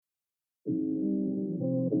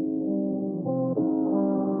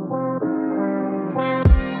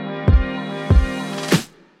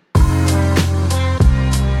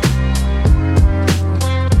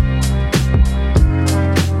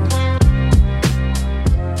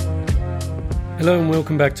Hello and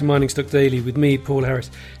welcome back to Mining Stock Daily with me, Paul Harris.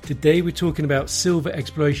 Today we're talking about silver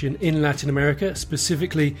exploration in Latin America,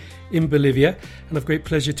 specifically in Bolivia, and I've great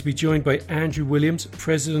pleasure to be joined by Andrew Williams,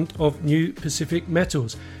 President of New Pacific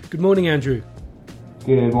Metals. Good morning, Andrew.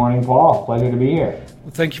 Good morning, Paul. Pleasure to be here. Well,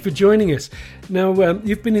 thank you for joining us. Now,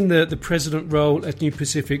 you've been in the president role at New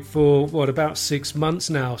Pacific for, about 6 months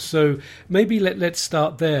now, so maybe let's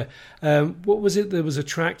start there. What was it that was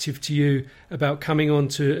attractive to you about coming on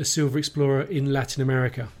to a silver explorer in Latin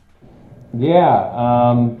America?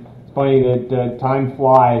 Yeah, it's funny that time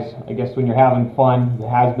flies, I guess, when you're having fun. It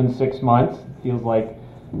has been 6 months, it feels like.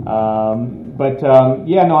 I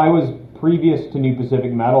was previous to New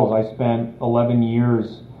Pacific Metals. I spent 11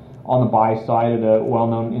 years on the buy side at a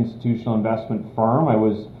well-known institutional investment firm. I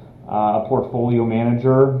was a portfolio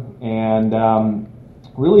manager and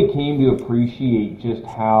really came to appreciate just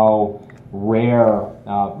how rare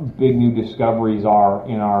big new discoveries are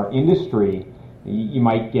in our industry. You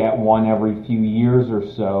might get one every few years or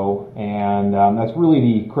so, and that's really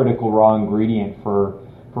the critical raw ingredient for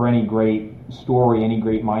any great story, any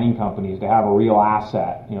great mining companies, to have a real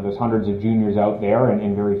asset. You know, there's hundreds of juniors out there,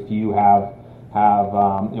 and very few have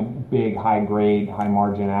big, high grade, high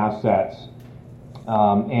margin assets.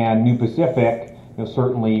 And New Pacific,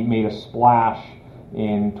 certainly made a splash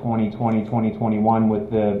in 2020, 2021 with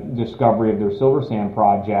the discovery of their silver sand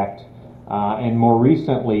project. And more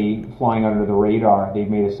recently, flying under the radar, they've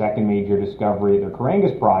made a second major discovery at their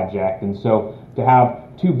Carangas project. And so to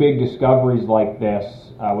have two big discoveries like this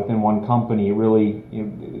within one company, it really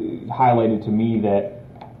highlighted to me that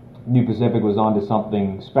New Pacific was onto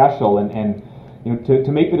something special. And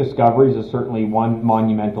to make the discoveries is certainly one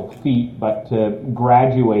monumental feat, but to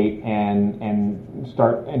graduate and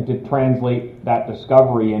start and to translate that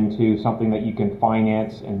discovery into something that you can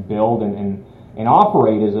finance and build and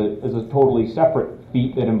operate is a totally separate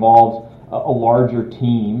feat that involves a larger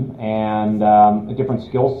team and a different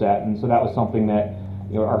skill set. And so that was something that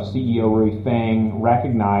our CEO Rui Fang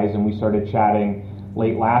recognized, and we started chatting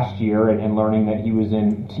late last year and learning that he was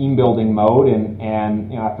in team building mode.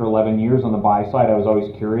 And after 11 years on the buy side, I was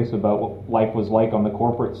always curious about what life was like on the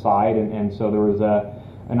corporate side, and so there was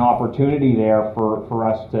an opportunity there for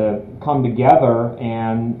us to come together.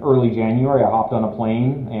 And early January, I hopped on a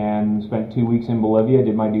plane and spent 2 weeks in Bolivia,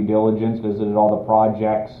 did my due diligence, visited all the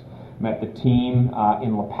projects, met the team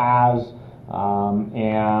in La Paz,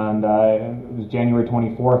 and it was January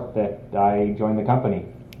 24th that I joined the company.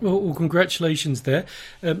 Well, congratulations there.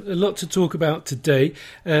 A lot to talk about today.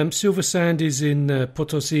 Silver Sand is in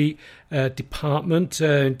Potosi department.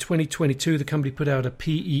 In 2022, the company put out a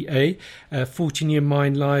PEA, 14-year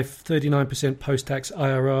mine life, 39% post-tax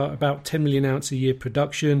IRR, about 10 million ounce a year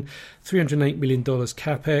production, $308 million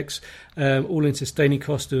capex, all-in sustaining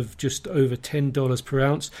cost of just over $10 per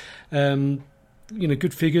ounce.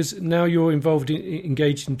 Good figures. Now you're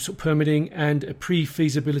engaged in sort of permitting, and a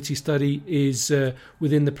pre-feasibility study is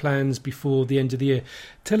within the plans before the end of the year.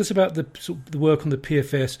 Tell us about the work on the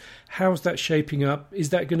PFS. How's that shaping up? Is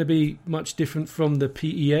that going to be much different from the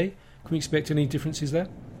PEA? Can we expect any differences there?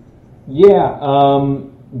 Yeah,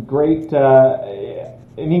 great. I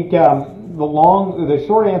think the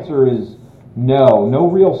short answer is no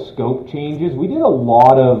real scope changes. We did a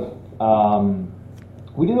lot of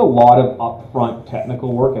upfront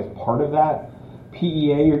technical work as part of that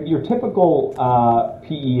PEA. Your typical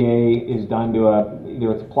PEA is done to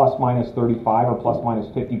either it's plus minus 35 or plus minus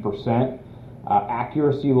 50%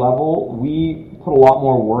 accuracy level. We put a lot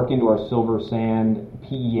more work into our silver sand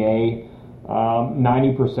PEA.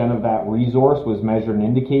 90% of that resource was measured and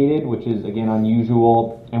indicated, which is again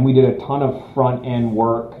unusual. And we did a ton of front end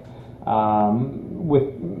work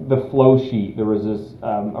with the flow sheet. There was this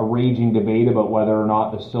a raging debate about whether or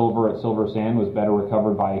not the silver at Silver Sand was better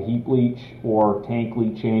recovered by a heap leach or tank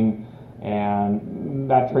leaching, and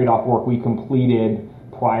that trade-off work we completed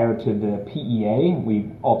prior to the PEA.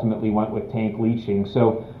 We ultimately went with tank leaching.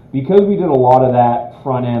 So because we did a lot of that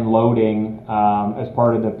front-end loading as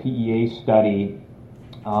part of the PEA study,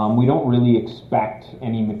 we don't really expect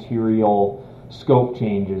any material scope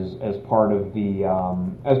changes as part of the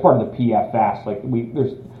PFS.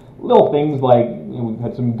 There's little things like we've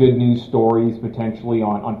had some good news stories potentially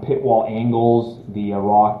on pit wall angles. The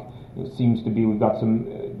rock seems to be, we've got some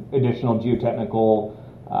additional geotechnical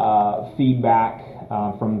feedback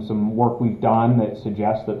from some work we've done that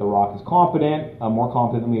suggests that the rock is competent, more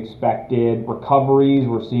competent than we expected. Recoveries,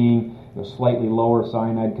 we're seeing slightly lower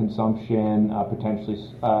cyanide consumption, potentially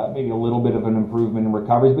maybe a little bit of an improvement in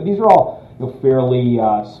recoveries, but these are all fairly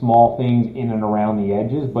small things in and around the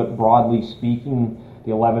edges. But broadly speaking,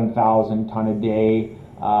 the 11,000 ton a day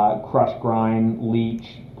crush grind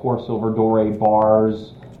leach pour silver doré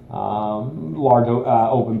bars, large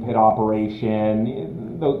open pit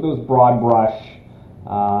operation. Those broad brush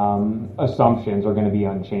assumptions are going to be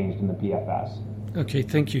unchanged in the PFS. Okay,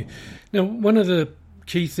 thank you. Now, one of the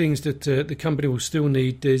key things that the company will still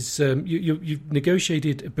need is you've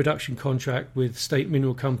negotiated a production contract with state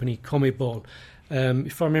mineral company Comibol.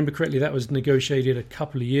 If I remember correctly, that was negotiated a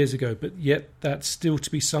couple of years ago, but yet that's still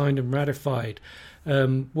to be signed and ratified.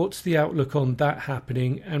 What's the outlook on that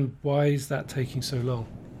happening, and why is that taking so long?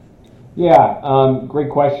 Yeah, great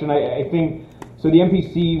question. I think, so the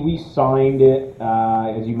MPC, we signed it,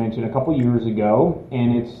 as you mentioned, a couple years ago,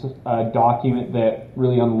 and it's a document that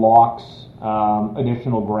really unlocks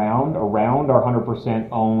additional ground around our 100%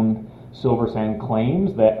 owned silver sand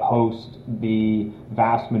claims that host the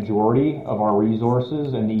vast majority of our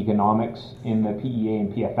resources and the economics in the PEA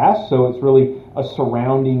and PFS. So it's really a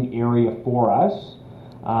surrounding area for us.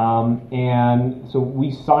 And so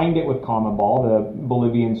we signed it with Comibol, the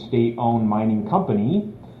Bolivian state-owned mining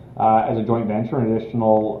company, as a joint venture, an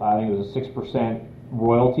additional, I think it was a 6%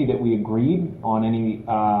 royalty that we agreed on any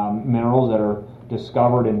minerals that are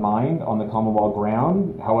discovered and mined on the Comibol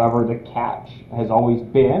ground. However, the catch has always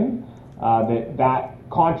been that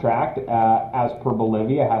contract, as per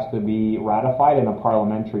Bolivia, has to be ratified in a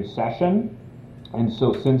parliamentary session. And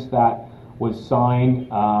so since that was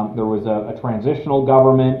signed, there was a transitional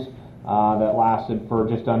government that lasted for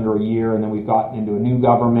just under a year, and then we've gotten into a new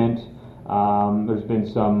government. There's been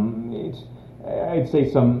I'd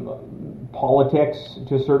say some politics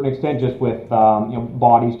to a certain extent, just with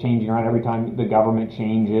bodies changing around every time the government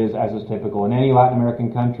changes, as is typical in any Latin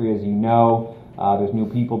American country, as you know. There's new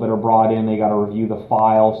people that are brought in, they got to review the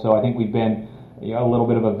file. So I think we've been a little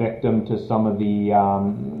bit of a victim to some of the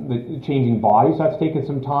changing bodies. That's taken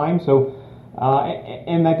some time. So,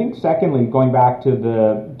 and I think secondly, going back to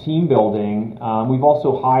the team building, we've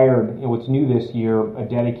also hired, what's new this year, a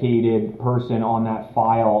dedicated person on that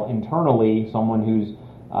file internally, someone who's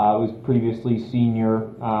was previously senior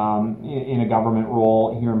in a government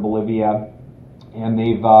role here in Bolivia, and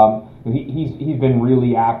he's been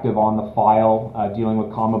really active on the file, dealing with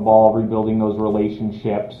Comibol, rebuilding those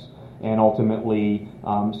relationships, and ultimately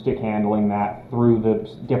stick handling that through the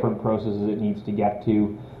different processes it needs to get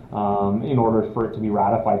to in order for it to be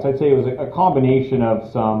ratified. So I'd say it was a combination of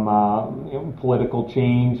some political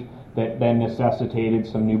change that then necessitated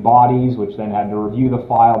some new bodies, which then had to review the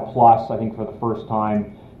file. Plus, I think for the first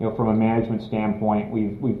time, from a management standpoint,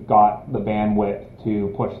 we've got the bandwidth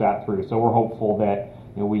to push that through. So we're hopeful that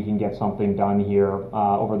we can get something done here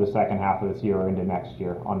over the second half of this year or into next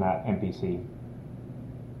year on that MPC.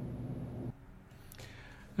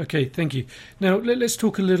 Okay, thank you. Now let's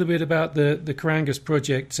talk a little bit about the Carangas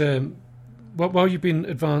project. While you've been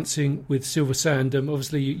advancing with silver sand,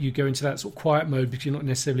 obviously you go into that sort of quiet mode because you're not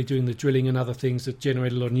necessarily doing the drilling and other things that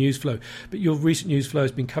generate a lot of news flow. But your recent news flow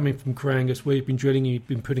has been coming from Carangas, where you've been drilling and you've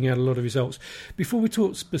been putting out a lot of results. Before we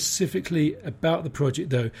talk specifically about the project,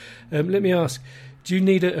 though, let me ask, do you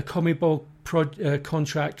need a Comibol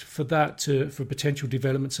contract for that, for a potential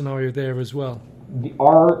development scenario there as well?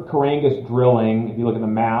 Our Carangas drilling, if you look at the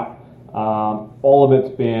map, all of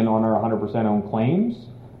it's been on our 100% owned claims.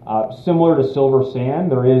 Similar to silver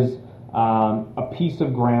sand, there is a piece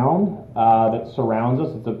of ground that surrounds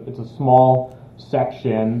us. It's a small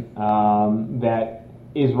section that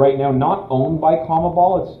is right now not owned by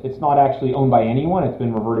Comibol. It's not actually owned by anyone. It's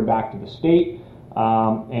been reverted back to the state,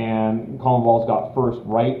 and Comibol's got first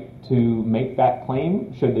right to make that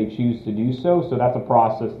claim should they choose to do so. So that's a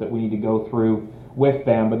process that we need to go through with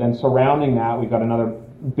them. But then surrounding that, we've got another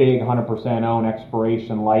big 100% owned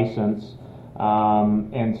exploration license.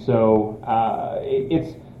 And so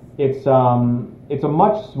it's a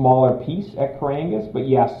much smaller piece at Carangas, but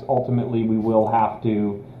yes, ultimately we will have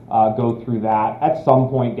to go through that at some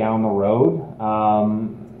point down the road.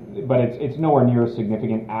 But it's nowhere near as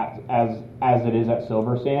significant as it is at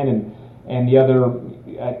silver sand. And the other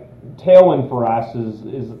tailwind for us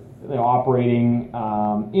is operating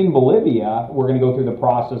in Bolivia. We're going to go through the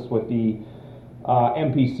process with the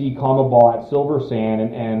MPC Comibol at silver sand,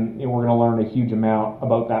 and we're going to learn a huge amount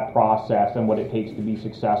about that process and what it takes to be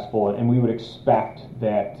successful. And we would expect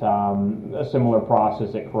that a similar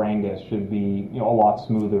process at Carangas should be a lot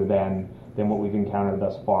smoother than what we've encountered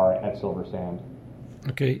thus far at silver sand.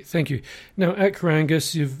 Okay, thank you. Now, at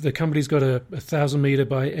Carangas, the company's got a 1,000-metre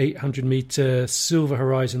by 800-metre silver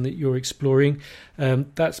horizon that you're exploring.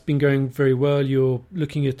 That's been going very well. You're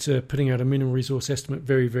looking at putting out a mineral resource estimate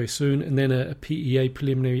very, very soon, and then a PEA,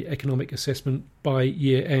 preliminary economic assessment, by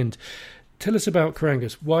year end. Tell us about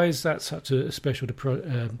Carangas. Why is that such a special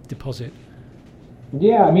deposit?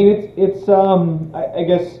 Yeah, I mean I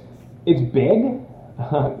guess it's big.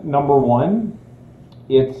 Number one,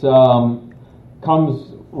 it's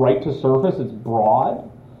comes right to surface. It's broad.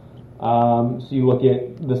 So you look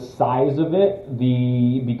at the size of it,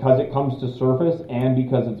 because it comes to surface and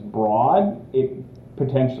because it's broad,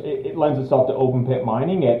 it lends itself to open pit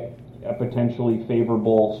mining at a potentially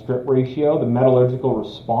favorable strip ratio. The metallurgical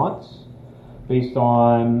response, based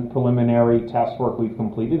on preliminary test work we've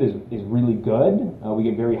completed, is really good. We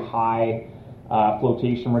get very high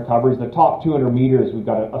flotation recoveries. The top 200 meters, we've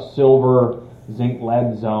got a silver zinc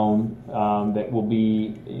lead zone that we'll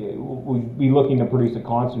be looking to produce a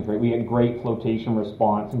concentrate. We had great flotation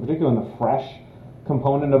response, in particular in the fresh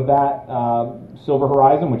component of that silver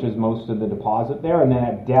horizon, which is most of the deposit there. And then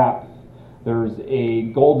at depth, there's a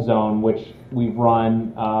gold zone which we've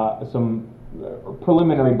run some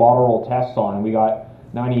preliminary bottle roll tests on, and we got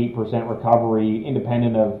 98% recovery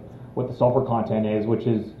independent of what the sulfur content is, which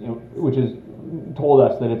is told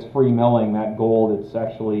us that it's free milling. That gold, it's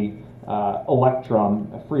actually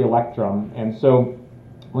a free electrum. And so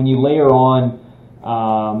when you layer on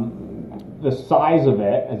the size of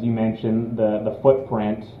it, as you mentioned, the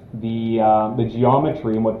footprint, the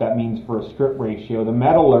geometry and what that means for a strip ratio, the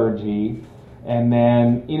metallurgy, and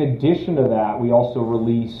then in addition to that, we also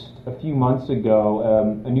released a few months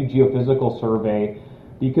ago a new geophysical survey,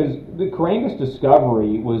 because the Carangas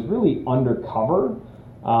discovery was really undercover.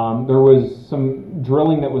 There was some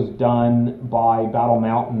drilling that was done by Battle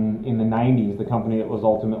Mountain in the 90s, the company that was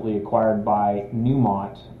ultimately acquired by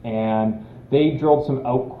Newmont, and they drilled some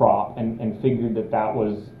outcrop and figured that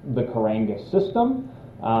was the Carangas system,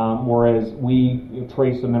 whereas we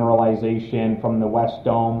traced the mineralization from the West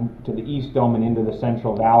Dome to the East Dome and into the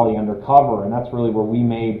Central Valley undercover, and that's really where we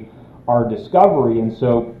made our discovery. And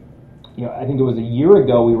so, I think it was a year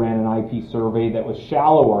ago we ran an IP survey that was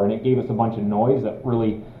shallower, and it gave us a bunch of noise that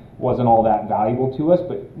really wasn't all that valuable to us.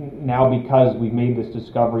 But now, because we've made this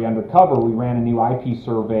discovery undercover, we ran a new IP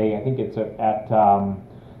survey. I think it's at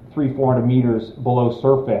 300-400 meters below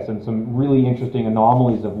surface, and some really interesting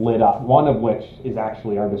anomalies have lit up, one of which is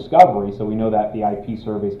actually our discovery. So we know that the IP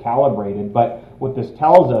survey is calibrated. But what this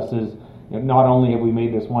tells us is, not only have we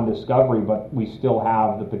made this one discovery, but we still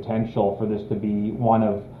have the potential for this to be one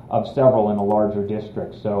of several in a larger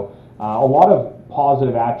district. So a lot of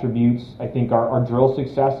positive attributes. I think our drill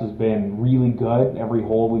success has been really good. Every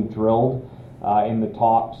hole we've drilled in the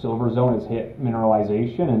top silver zone has hit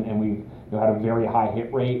mineralization, and we've had a very high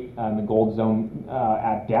hit rate in the gold zone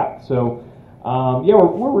at depth. So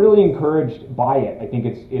we're really encouraged by it. I think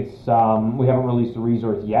it's we haven't released the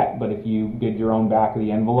resource yet, but if you did your own back of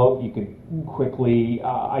the envelope, you could quickly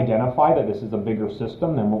identify that this is a bigger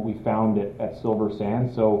system than what we found at Silver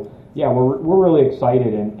Sand. So we're really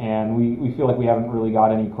excited, and we feel like we haven't really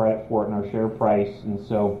got any credit for it in our share price. And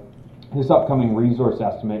so this upcoming resource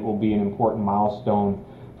estimate will be an important milestone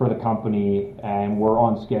for the company, and we're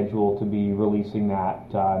on schedule to be releasing that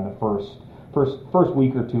in the first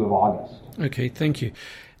week or two of August. Okay, thank you.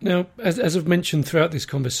 Now, as I've mentioned throughout this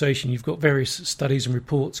conversation, you've got various studies and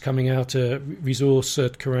reports coming out, resource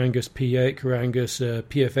at Carangas, PA at Carangas,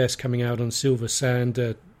 PFS coming out on Silver Sand,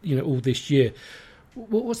 all this year.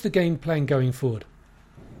 What's the game plan going forward?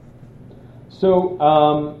 So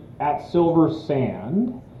at Silver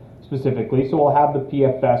Sand specifically, so we'll have the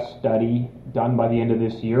PFS study done by the end of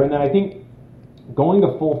this year, and then I think going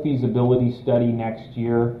to full feasibility study next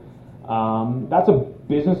year. That's a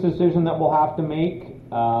business decision that we'll have to make.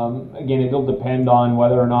 Again, it'll depend on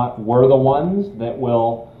whether or not we're the ones that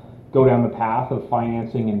will go down the path of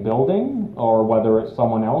financing and building, or whether it's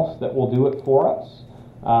someone else that will do it for us.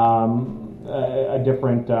 A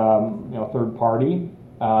different, third party,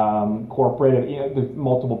 corporate. There's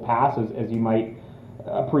multiple paths, as you might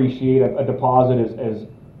appreciate. A deposit is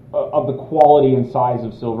of the quality and size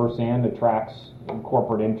of Silver Sand attracts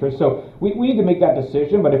corporate interest. So we need to make that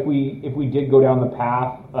decision. But if we did go down the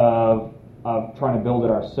path of trying to build it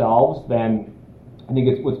ourselves, then I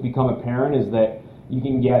think what's become apparent is that you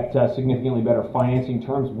can get significantly better financing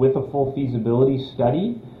terms with a full feasibility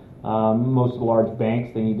study. Most of the large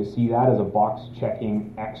banks, they need to see that as a box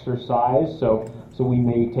checking exercise. So we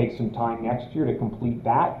may take some time next year to complete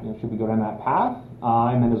that, should we go down that path,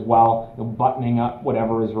 and then as well buttoning up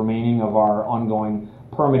whatever is remaining of our ongoing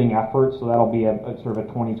permitting efforts. So that'll be a sort of a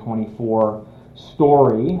 2024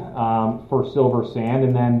 story for Silver Sand.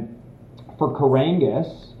 And then for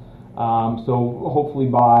Carangas, so hopefully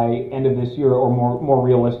by end of this year, or more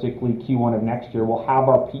realistically Q1 of next year, we'll have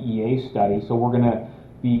our PEA study. So we're going to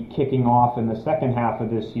be kicking off in the second half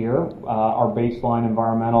of this year our baseline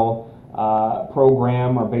environmental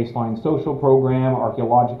program, our baseline social program,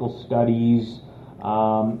 archaeological studies,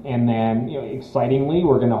 And then, excitingly,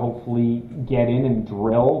 we're going to hopefully get in and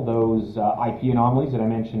drill those IP anomalies that I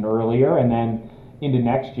mentioned earlier. And then into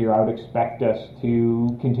next year, I would expect us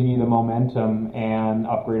to continue the momentum and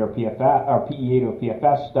upgrade our PEA to a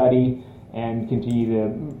PFS study and continue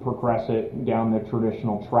to progress it down the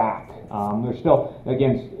traditional track. There's still,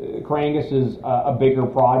 again, Carangas is a bigger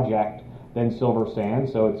project than Silver Sand,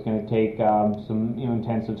 so it's going to take some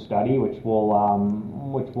intensive study, which will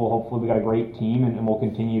hopefully, we got a great team, and we'll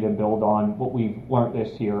continue to build on what we've learned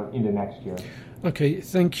this year into next year. Okay,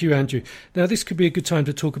 thank you, Andrew. Now, this could be a good time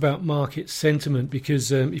to talk about market sentiment,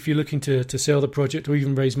 because if you're looking to sell the project or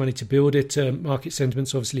even raise money to build it, market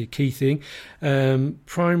sentiment's obviously a key thing.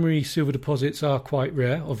 Primary silver deposits are quite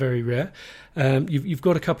rare, or very rare. You've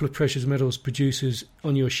got a couple of precious metals producers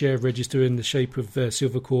on your share register in the shape of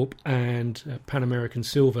Silvercorp and Pan American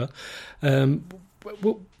Silver.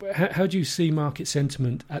 How do you see market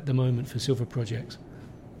sentiment at the moment for silver projects?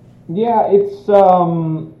 Yeah, it's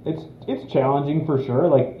challenging for sure.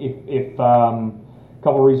 Like if a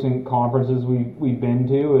couple recent conferences we've been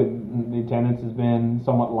to, the attendance has been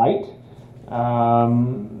somewhat light,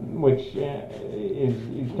 which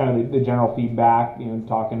is kind of the general feedback.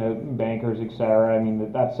 Talking to bankers, etc. I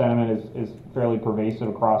mean that sentiment is fairly pervasive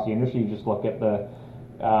across the industry. You just look at the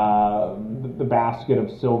basket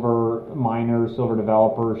of silver miners, silver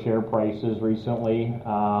developers share prices recently.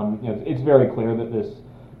 It's very clear that this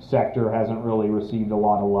sector hasn't really received a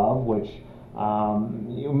lot of love, which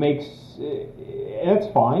it's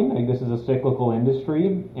fine. I think this is a cyclical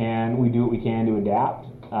industry, and we do what we can to adapt.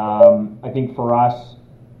 I think for us,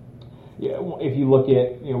 if you look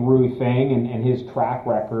at Rui Feng and his track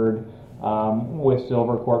record with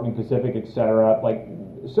Silvercorp and Pacific, etc., like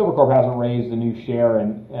Silvercorp hasn't raised a new share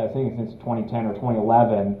in I think since 2010 or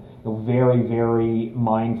 2011. Very, very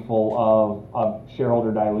mindful of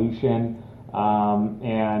shareholder dilution.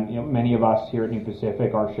 And many of us here at New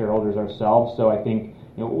Pacific are shareholders ourselves. So I think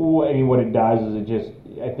what it does is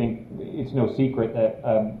I think it's no secret that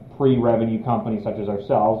a pre-revenue company such as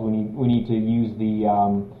ourselves, we need to use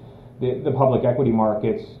the public equity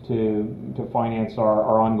markets to finance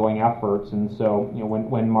our ongoing efforts. And so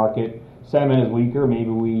when market sentiment is weaker, maybe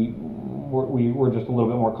we're just a little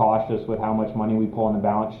bit more cautious with how much money we pull on the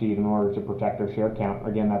balance sheet in order to protect our share count.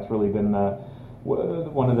 Again, that's really been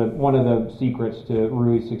one of the secrets to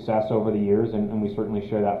Rui's success over the years, and we certainly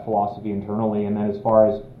share that philosophy internally. And then as far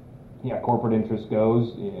as corporate interest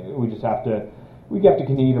goes, we have to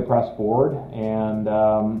continue to press forward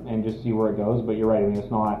and just see where it goes. But you're right. I mean,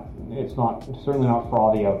 it's certainly not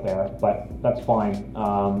frothy out there, but that's fine.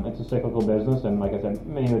 It's a cyclical business, and like I said,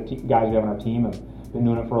 many of the guys we have on our team have been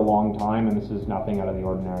doing it for a long time, and this is nothing out of the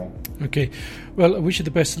ordinary. Okay. Well, I wish you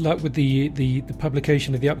the best of luck with the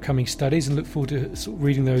publication of the upcoming studies, and look forward to sort of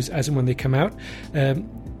reading those as and when they come out.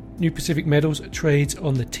 New Pacific Metals trades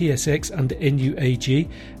on the TSX under NUAG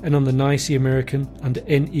and on the NYSE American under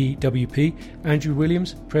NEWP. Andrew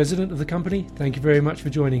Williams, president of the company, thank you very much for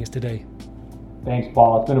joining us today. Thanks,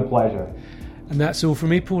 Paul. It's been a pleasure. And that's all from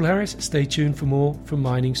me, Paul Harris. Stay tuned for more from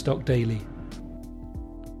Mining Stock Daily.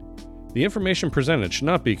 The information presented should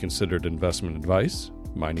not be considered investment advice.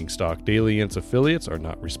 Mining Stock Daily and its affiliates are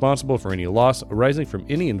not responsible for any loss arising from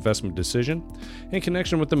any investment decision in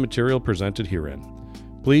connection with the material presented herein.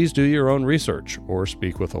 Please do your own research or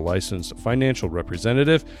speak with a licensed financial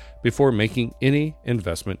representative before making any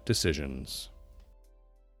investment decisions.